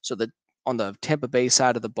 So on the Tampa Bay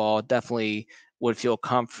side of the ball, definitely would feel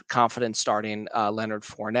confident starting Leonard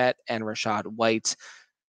Fournette and Rashad White.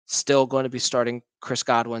 Still going to be starting Chris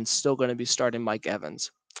Godwin, still going to be starting Mike Evans.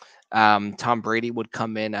 Tom Brady would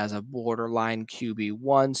come in as a borderline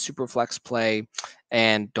QB1 super flex play,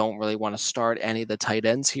 and don't really want to start any of the tight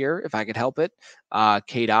ends here if I could help it.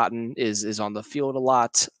 Cade Otton is on the field a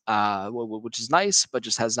lot, which is nice, but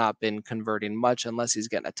just has not been converting much unless he's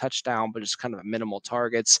getting a touchdown, but just kind of minimal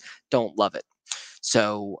targets. Don't love it.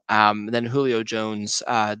 So then Julio Jones,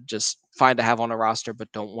 just fine to have on a roster, but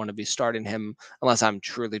don't want to be starting him unless I'm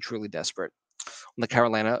truly, truly desperate. On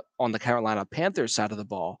the Carolina Panthers side of the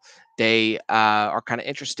ball, they are kind of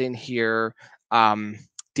interesting here.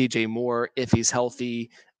 DJ Moore, if he's healthy,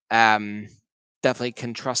 um, definitely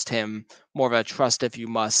can trust him. More of a trust if you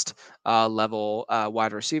must level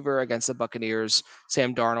wide receiver against the Buccaneers.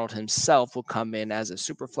 Sam Darnold himself will come in as a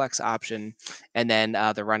super flex option, and then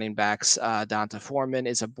the running backs, Donta Foreman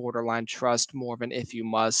is a borderline trust, more of an if you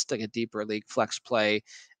must, like a deeper league flex play,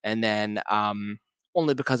 and then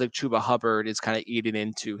only because of Chuba Hubbard is kind of eating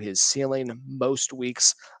into his ceiling most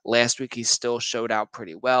weeks. Last week, he still showed out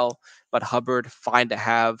pretty well, but Hubbard, fine to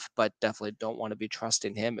have, but definitely don't want to be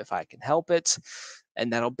trusting him if I can help it.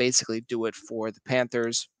 And that'll basically do it for the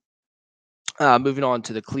Panthers. Moving on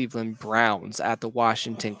to the Cleveland Browns at the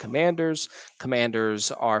Washington Commanders. Commanders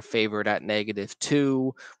are favored at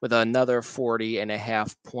 -2 with another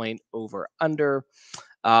 40.5 point over under.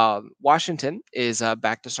 Washington is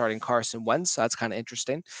back to starting Carson Wentz, so that's kind of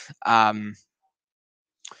interesting. Um,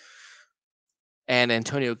 and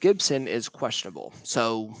Antonio Gibson is questionable.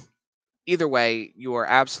 So either way, you are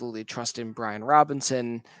absolutely trusting Brian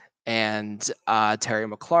Robinson and Terry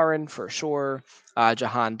McLaurin for sure.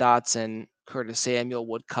 Jahan Dotson, Curtis Samuel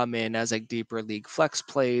would come in as like deeper league flex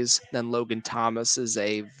plays. Then Logan Thomas is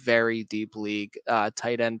a very deep league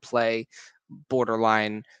tight end play,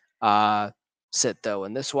 borderline sit though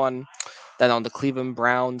in this one. Then on the Cleveland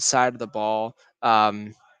Browns side of the ball,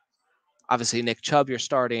 obviously Nick Chubb, you're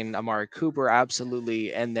starting. Amari Cooper,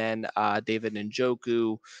 absolutely, and then David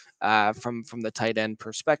Njoku. From the tight end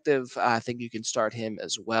perspective, I think you can start him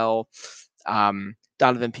as well.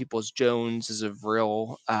 Donovan Peoples Jones is a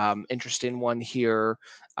real interesting one here.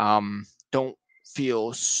 Don't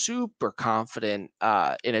feel super confident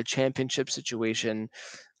in a championship situation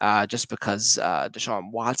just because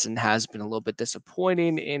Deshaun Watson has been a little bit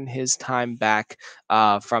disappointing in his time back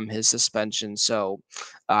from his suspension. So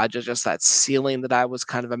just that ceiling that I was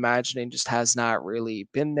kind of imagining just has not really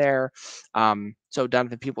been there. So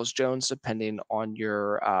Donovan Peoples Jones, depending on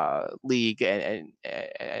your league and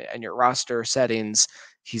your roster settings,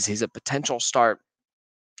 he's a potential start.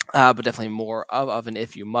 But definitely more of an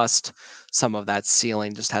if you must. Some of that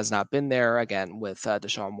ceiling just has not been there again with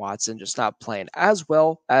Deshaun Watson just not playing as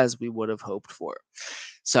well as we would have hoped for.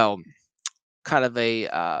 So kind of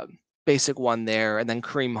a basic one there. And then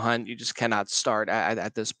Kareem Hunt, you just cannot start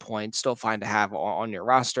at this point. Still fine to have on your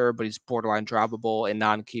roster, but he's borderline droppable in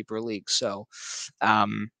non-keeper leagues. So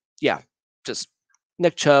yeah, just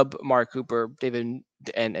Nick Chubb, Mark Cooper,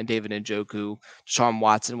 and David Njoku. Deshaun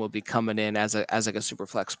Watson will be coming in as like a super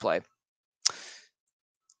flex play.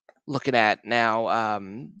 Looking at now,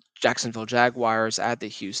 Jacksonville Jaguars at the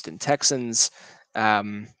Houston Texans.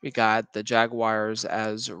 We got the Jaguars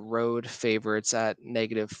as road favorites at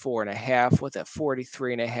 -4.5 with a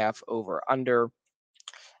 43.5 over under.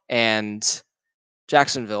 And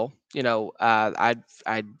Jacksonville,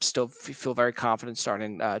 I'd still feel very confident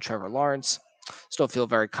starting Trevor Lawrence. Still feel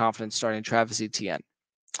very confident starting Travis Etienne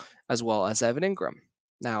as well as Evan Ingram.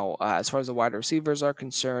 Now, as far as the wide receivers are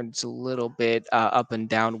concerned, it's a little bit up and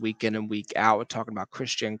down week in and week out. We're talking about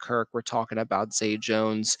Christian Kirk. We're talking about Zay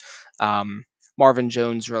Jones. Marvin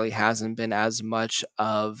Jones really hasn't been as much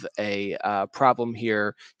of a problem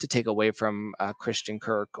here to take away from Christian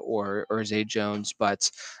Kirk or Zay Jones, but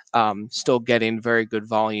still getting very good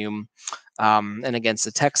volume. And against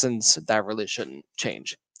the Texans, that really shouldn't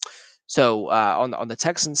change. So on the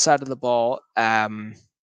Texans side of the ball,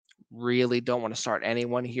 really don't want to start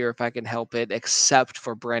anyone here if I can help it, except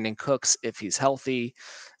for Brandon Cooks if he's healthy.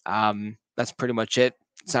 That's pretty much it.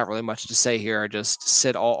 It's not really much to say here. Just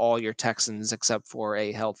sit all your Texans except for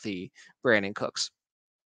a healthy Brandon Cooks.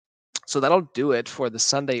 So that'll do it for the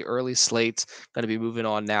Sunday early slate. Going to be moving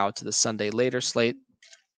on now to the Sunday later slate.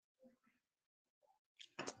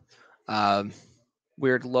 Um,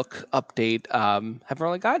 weird look update. Haven't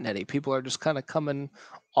really gotten any. People are just kind of coming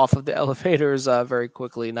off of the elevators very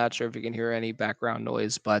quickly. Not sure if you can hear any background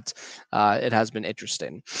noise, but it has been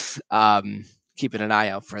interesting. Keeping an eye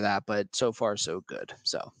out for that, but so far so good.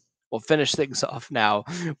 So we'll finish things off now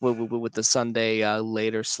with the Sunday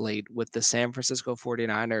later slate with the San Francisco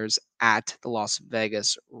 49ers at the Las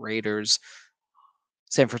Vegas Raiders.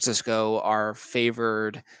 San Francisco are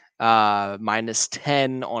favored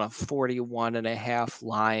 -10 on a 41.5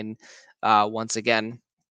 line. Once again,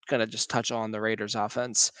 gonna just touch on the Raiders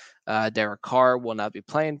offense. Derek Carr will not be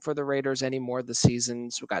playing for the Raiders anymore this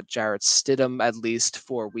season. So we got Jarrett Stidham at least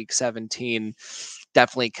for week 17.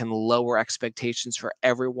 Definitely can lower expectations for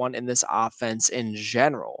everyone in this offense in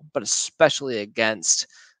general, but especially against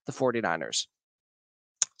the 49ers.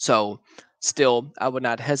 So still, I would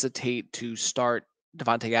not hesitate to start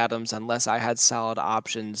Devontae Adams unless I had solid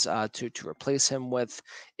options to replace him with.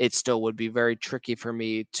 It still would be very tricky for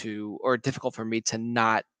me or difficult for me to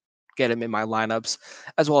not get him in my lineups,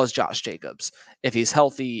 as well as Josh Jacobs. If he's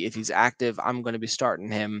healthy, if he's active, I'm going to be starting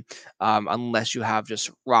him unless you have just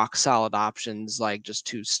rock solid options like just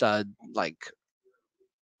two stud like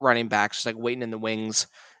running backs, just like waiting in the wings.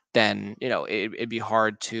 Then it'd be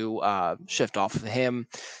hard to shift off of him.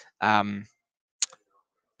 Um,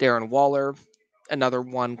 Darren Waller, another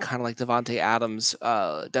one kind of like Devontae Adams,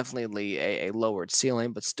 definitely a lowered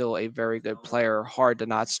ceiling, but still a very good player. Hard to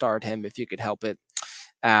not start him if you could help it.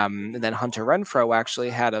 And then Hunter Renfro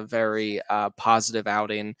actually had a very positive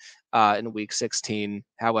outing in Week 16.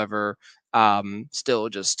 However, still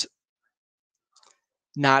just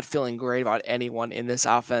not feeling great about anyone in this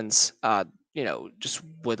offense. Just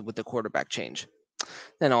with the quarterback change.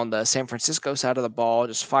 Then on the San Francisco side of the ball,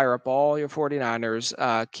 just fire up all your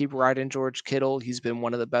 49ers. Keep riding George Kittle. He's been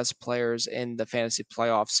one of the best players in the fantasy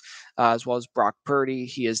playoffs, as well as Brock Purdy.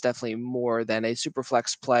 He is definitely more than a super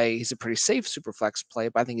flex play. He's a pretty safe super flex play,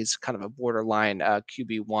 but I think he's kind of a borderline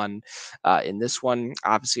QB1 in this one.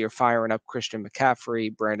 Obviously, you're firing up Christian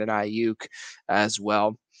McCaffrey, Brandon Ayuk as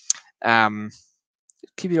well. Um,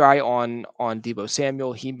 Keep your eye on Debo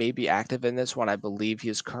Samuel. He may be active in this one. I believe he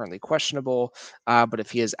is currently questionable, but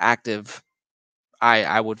if he is active,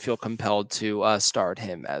 I would feel compelled to start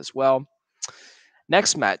him as well.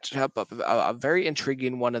 Next matchup, a very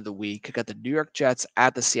intriguing one of the week. You got the New York Jets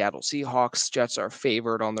at the Seattle Seahawks. Jets are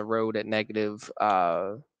favored on the road at negative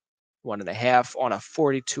 1.5 on a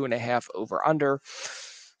 42.5 over under.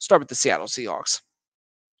 Start with the Seattle Seahawks.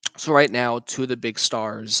 So right now, two of the big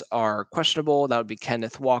stars are questionable. That would be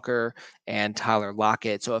Kenneth Walker and Tyler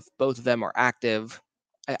Lockett. So if both of them are active,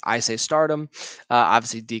 I say start them.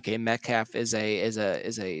 Obviously, DK Metcalf is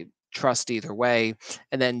a trust either way,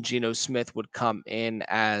 and then Geno Smith would come in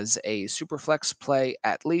as a super flex play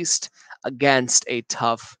at least against a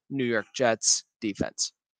tough New York Jets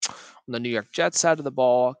defense. On the New York Jets side of the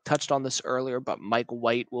ball, touched on this earlier, but Mike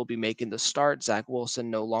White will be making the start. Zach Wilson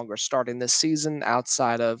no longer starting this season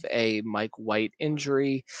outside of a Mike White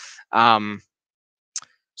injury. Um,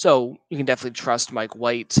 so you can definitely trust Mike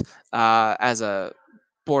White as a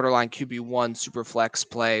borderline QB1 super flex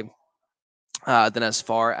play. Then, as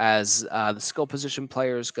far as the skill position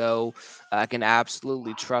players go, I can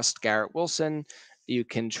absolutely trust Garrett Wilson. You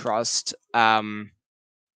can trust.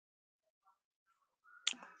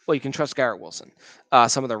 Well, you can trust Garrett Wilson.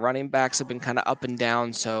 Some of the running backs have been kind of up and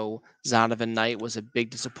down. So Zonovan Knight was a big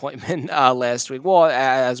disappointment last week. Well,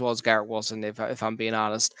 as well as Garrett Wilson, if I'm being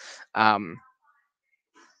honest. Um,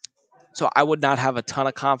 so I would not have a ton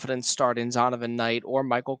of confidence starting Zonovan Knight or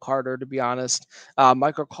Michael Carter, to be honest.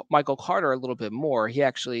 Michael Carter a little bit more. He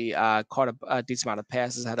actually caught a decent amount of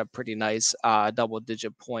passes, had a pretty nice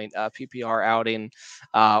double-digit point PPR outing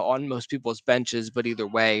on most people's benches. But either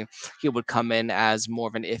way, he would come in as more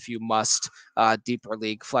of an if you must deeper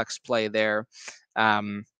league flex play there.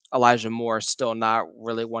 Elijah Moore still not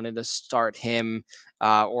really wanting to start him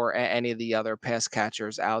or any of the other pass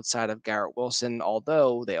catchers outside of Garrett Wilson,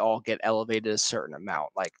 although they all get elevated a certain amount,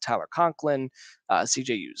 like Tyler Conklin,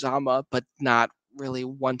 CJ Uzama, but not really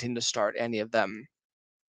wanting to start any of them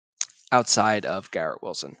outside of Garrett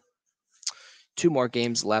Wilson. Two more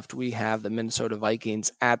games left. We have the Minnesota Vikings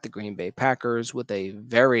at the Green Bay Packers with a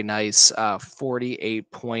very nice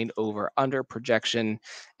 48-point over under projection,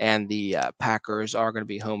 and the Packers are going to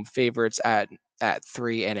be home favorites at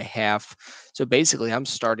 3.5. So basically, I'm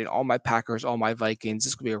starting all my Packers, all my Vikings.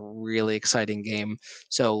 This could be a really exciting game.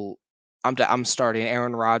 So I'm starting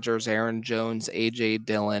Aaron Rodgers, Aaron Jones, AJ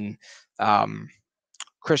Dillon, um,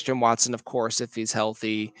 Christian Watson, of course, if he's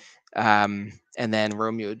healthy, and then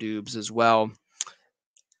Romeo Dubes as well.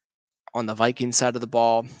 On the Viking side of the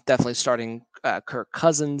ball, definitely starting Kirk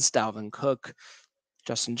Cousins, Dalvin Cook,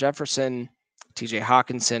 Justin Jefferson, TJ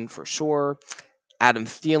Hawkinson for sure. Adam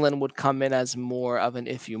Thielen would come in as more of an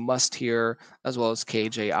if you must here, as well as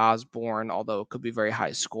KJ Osborne, although it could be very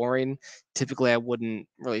high scoring. Typically, I wouldn't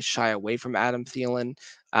really shy away from Adam Thielen,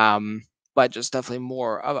 but just definitely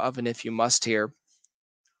more of an if you must here.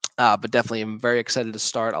 But definitely, I'm very excited to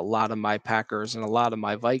start a lot of my Packers and a lot of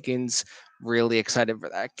my Vikings. Really excited for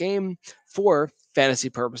that game for fantasy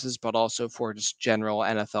purposes, but also for just general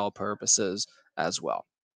NFL purposes as well.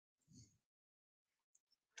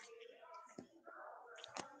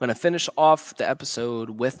 I'm going to finish off the episode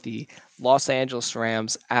with the Los Angeles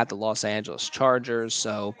Rams at the Los Angeles Chargers.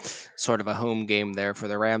 So, sort of a home game there for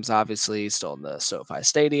the Rams, obviously, still in the SoFi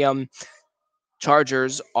Stadium.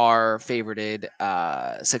 Chargers are favorited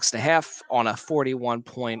 6.5 on a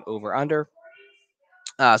 41-point over under.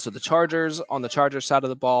 So the Chargers on the Chargers side of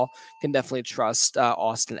the ball can definitely trust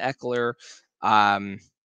Austin Eckler, um,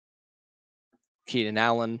 Keenan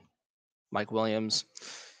Allen, Mike Williams.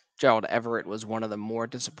 Gerald Everett was one of the more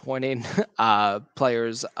disappointing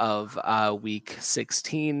players of week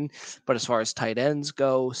 16. But as far as tight ends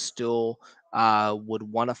go, still would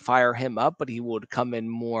want to fire him up, but he would come in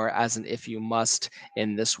more as an if you must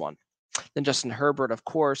in this one. Then Justin Herbert, of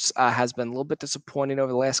course, has been a little bit disappointing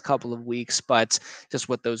over the last couple of weeks, but just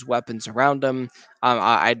with those weapons around him,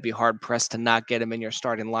 I'd be hard pressed to not get him in your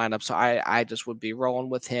starting lineup. So I just would be rolling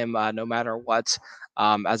with him no matter what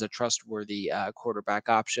as a trustworthy quarterback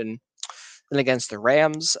option. Then against the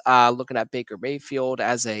Rams, looking at Baker Mayfield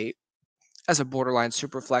as a borderline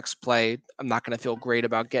super flex play, I'm not going to feel great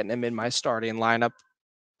about getting him in my starting lineup.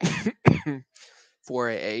 for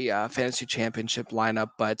a fantasy championship lineup.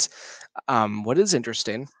 But what is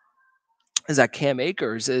interesting is that Cam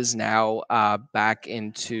Akers is now back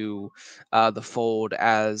into the fold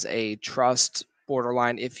as a trust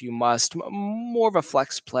borderline, if you must, more of a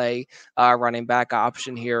flex play running back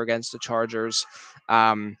option here against the Chargers.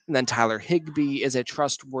 And then Tyler Higbee is a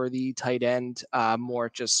trustworthy tight end, more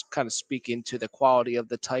just kind of speaking to the quality of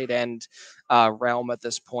the tight end realm at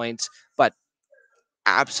this point. But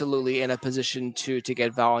absolutely in a position to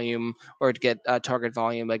get volume or to get target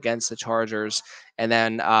volume against the Chargers. And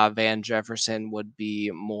then Van Jefferson would be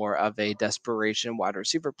more of a desperation wide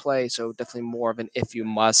receiver play. So definitely more of an if you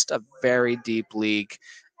must, a very deep league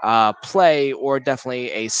play, or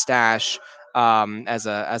definitely a stash as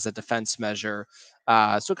a defense measure.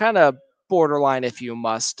 So kind of borderline if you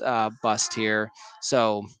must bust here.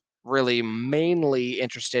 So really mainly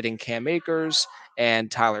interested in Cam Akers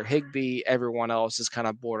and Tyler Higbee. Everyone else is kind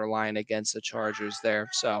of borderline against the Chargers there.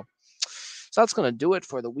 So that's going to do it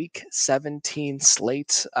for the Week 17 slate.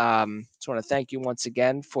 Just want to thank you once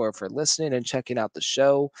again for listening and checking out the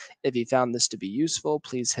show. If you found this to be useful,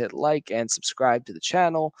 please hit like and subscribe to the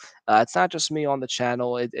channel. It's not just me on the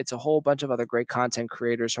channel; it's a whole bunch of other great content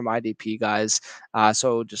creators from IDP guys.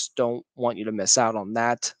 So just don't want you to miss out on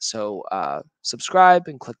that. So subscribe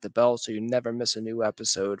and click the bell so you never miss a new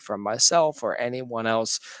episode from myself or anyone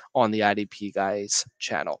else on the IDP guys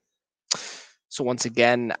channel. So once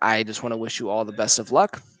again, I just want to wish you all the best of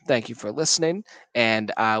luck. Thank you for listening, and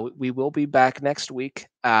we will be back next week.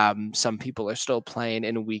 Some people are still playing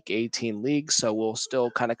in Week 18 leagues, so we'll still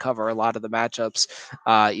kind of cover a lot of the matchups.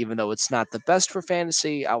 Even though it's not the best for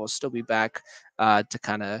fantasy, I will still be back to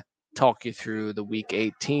kind of talk you through the Week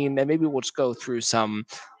 18, and maybe we'll just go through some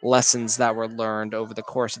lessons that were learned over the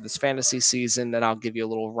course of this fantasy season, and I'll give you a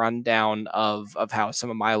little rundown of how some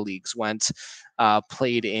of my leagues went.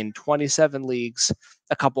 Played in 27 leagues.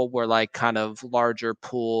 A couple were like kind of larger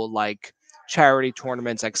pool, like charity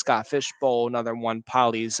tournaments like Scott Fish Bowl, another one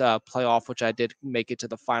Polly's playoff, which I did make it to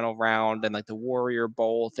the final round, and like the Warrior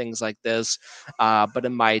Bowl, things like this. But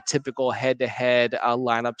in my typical head-to-head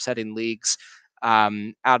lineup setting leagues,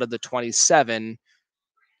 out of the 27,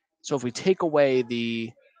 so if we take away the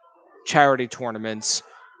charity tournaments,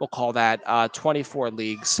 we'll call that 24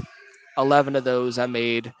 leagues. 11 of those I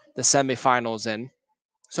made the semifinals in.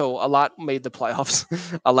 So a lot made the playoffs.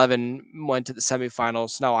 11 went to the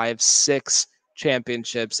semifinals. Now I have 6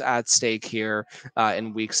 championships at stake here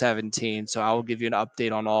in Week 17. So I will give you an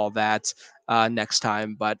update on all that next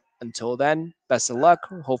time. But until then, best of luck.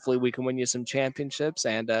 Hopefully we can win you some championships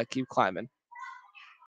and keep climbing.